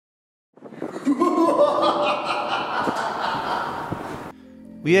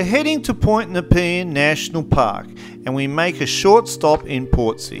We are heading to Point Nepean National Park and we make a short stop in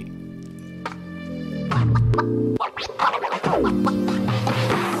Portsea.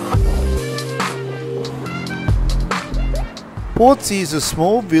 Portsea is a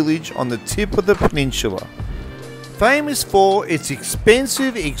small village on the tip of the peninsula, famous for its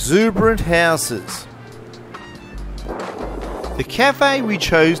expensive, exuberant houses. The cafe we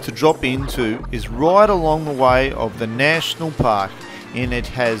chose to drop into is right along the way of the national park and it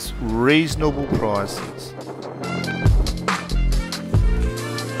has reasonable prices.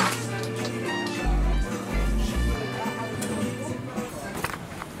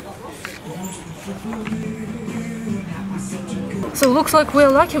 So looks like we're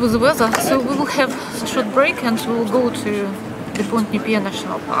lucky with the weather, so we will have a short break and we will go to the Point Nepean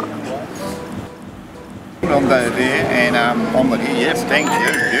National Park. On there and omelette here, yes, thank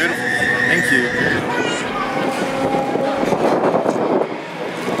you, beautiful, thank you.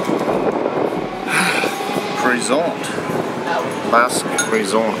 Croissant, Basque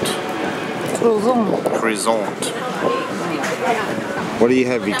croissant. Croissant. What do you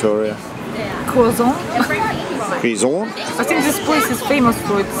have, Victoria? Croissant. Croissant? I think this place is famous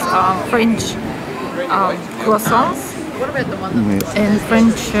for its French croissants. And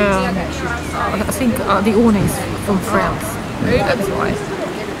French, I think the owner is from France, that's why.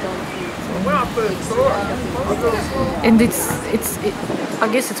 And I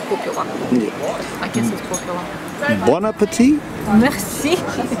guess it's popular. I guess it's popular. Bon appetit. Merci.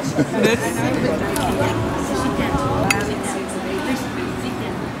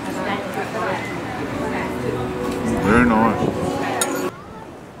 Very nice.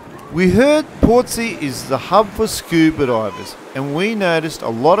 We heard Portsea is the hub for scuba divers and we noticed a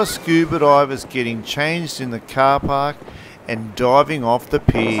lot of scuba divers getting changed in the car park and diving off the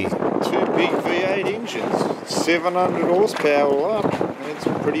pier. Two big V8 engines, 700 horsepower up, it's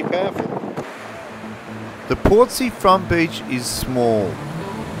pretty powerful. The Portsea front beach is small.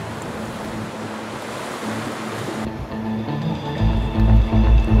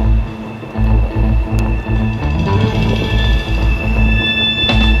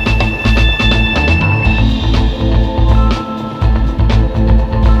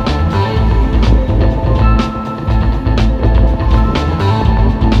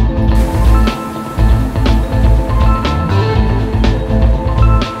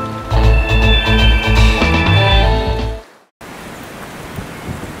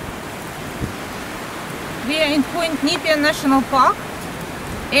 We are in Point Nepean National Park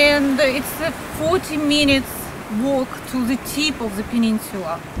and it's a 40 minutes walk to the tip of the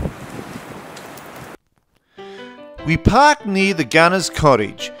peninsula. We park near the gunner's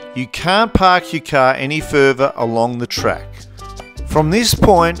cottage. You can't park your car any further along the track. From this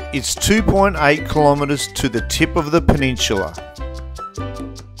point, it's 2.8 kilometres to the tip of the peninsula.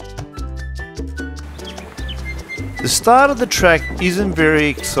 The start of the track isn't very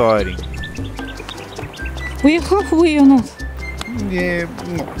exciting. We're halfway or not? Yeah,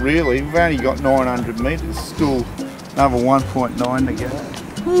 not really. We've only got 900 metres, still another 1.9 to go.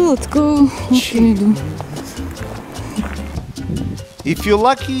 Oh, let's go. What can we do? If you're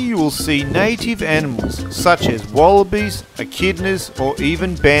lucky, you will see native animals such as wallabies, echidnas or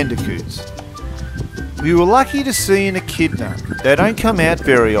even bandicoots. We were lucky to see an echidna. They don't come out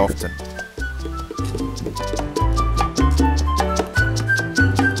very often.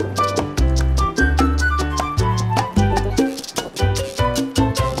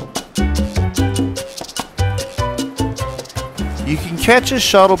 You can catch a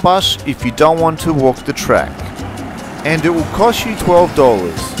shuttle bus if you don't want to walk the track, and it will cost you $12.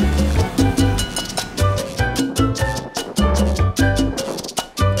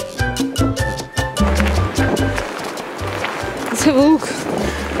 Let's have a look.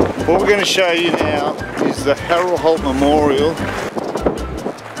 What we're going to show you now is the Holt Memorial.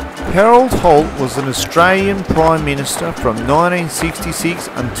 Harold Holt was an Australian Prime Minister from 1966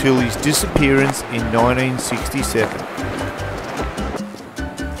 until his disappearance in 1967.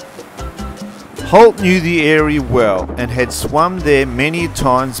 Holt knew the area well and had swum there many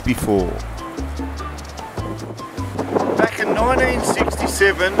times before. Back in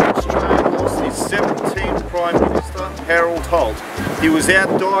 1967, Australia lost its 17th Prime Minister, Harold Holt. He was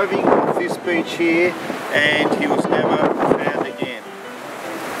out diving off this beach here and he was never found again.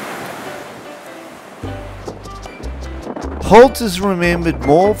 Holt is remembered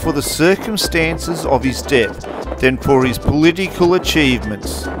more for the circumstances of his death than for his political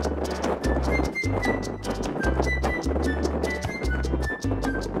achievements.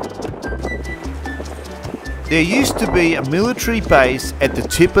 There used to be a military base at the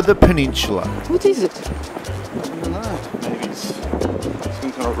tip of the peninsula. What is it? I don't know, maybe it's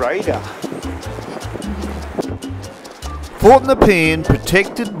some kind a radar. Fort Nepean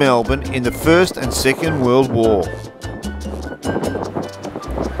protected Melbourne in the First and Second World War.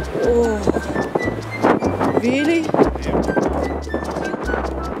 Oh, really?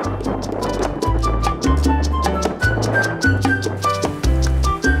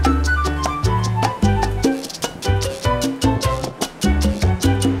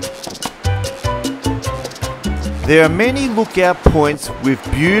 There are many lookout points with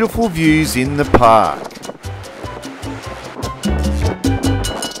beautiful views in the park.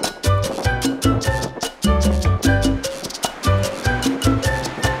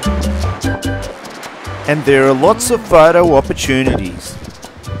 And there are lots of photo opportunities.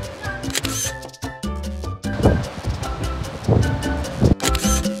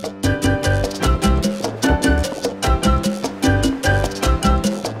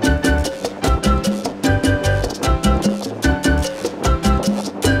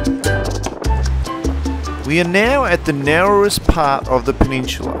 We are now at the narrowest part of the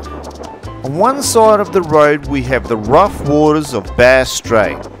peninsula. On one side of the road we have the rough waters of Bass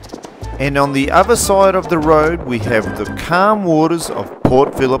Strait, and on the other side of the road we have the calm waters of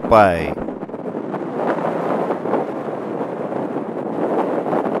Port Phillip Bay.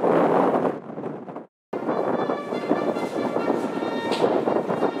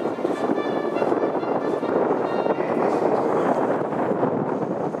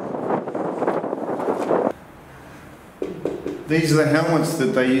 These are the helmets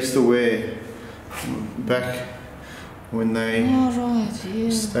that they used to wear back when they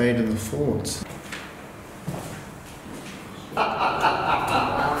stayed in the forts.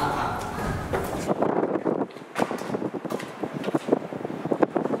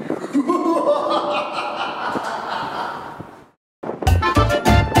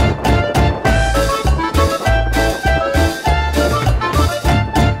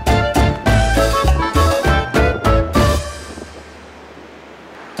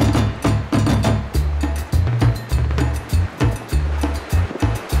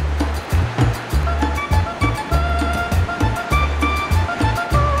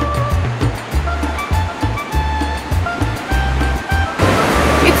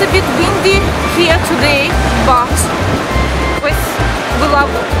 It's a bit windy here today, but we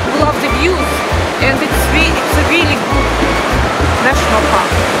love the views, and it's a really good national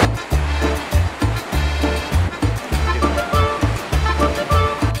park.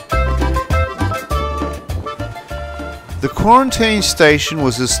 The quarantine station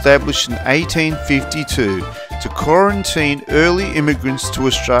was established in 1852 to quarantine early immigrants to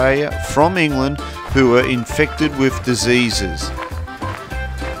Australia from England who were infected with diseases.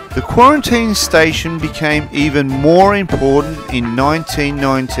 The quarantine station became even more important in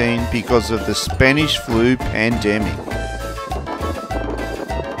 1919 because of the Spanish flu pandemic.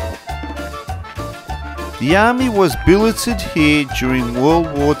 The army was billeted here during World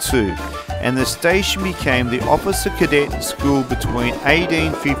War II, and the station became the officer cadet school between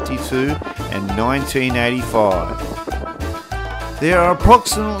 1852 and 1985. There are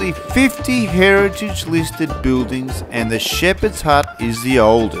approximately 50 heritage listed buildings, and the Shepherd's Hut is the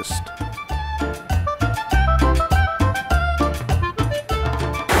oldest.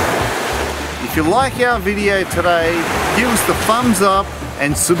 If you like our video today, give us the thumbs up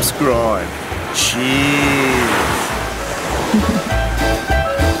and subscribe. Cheers!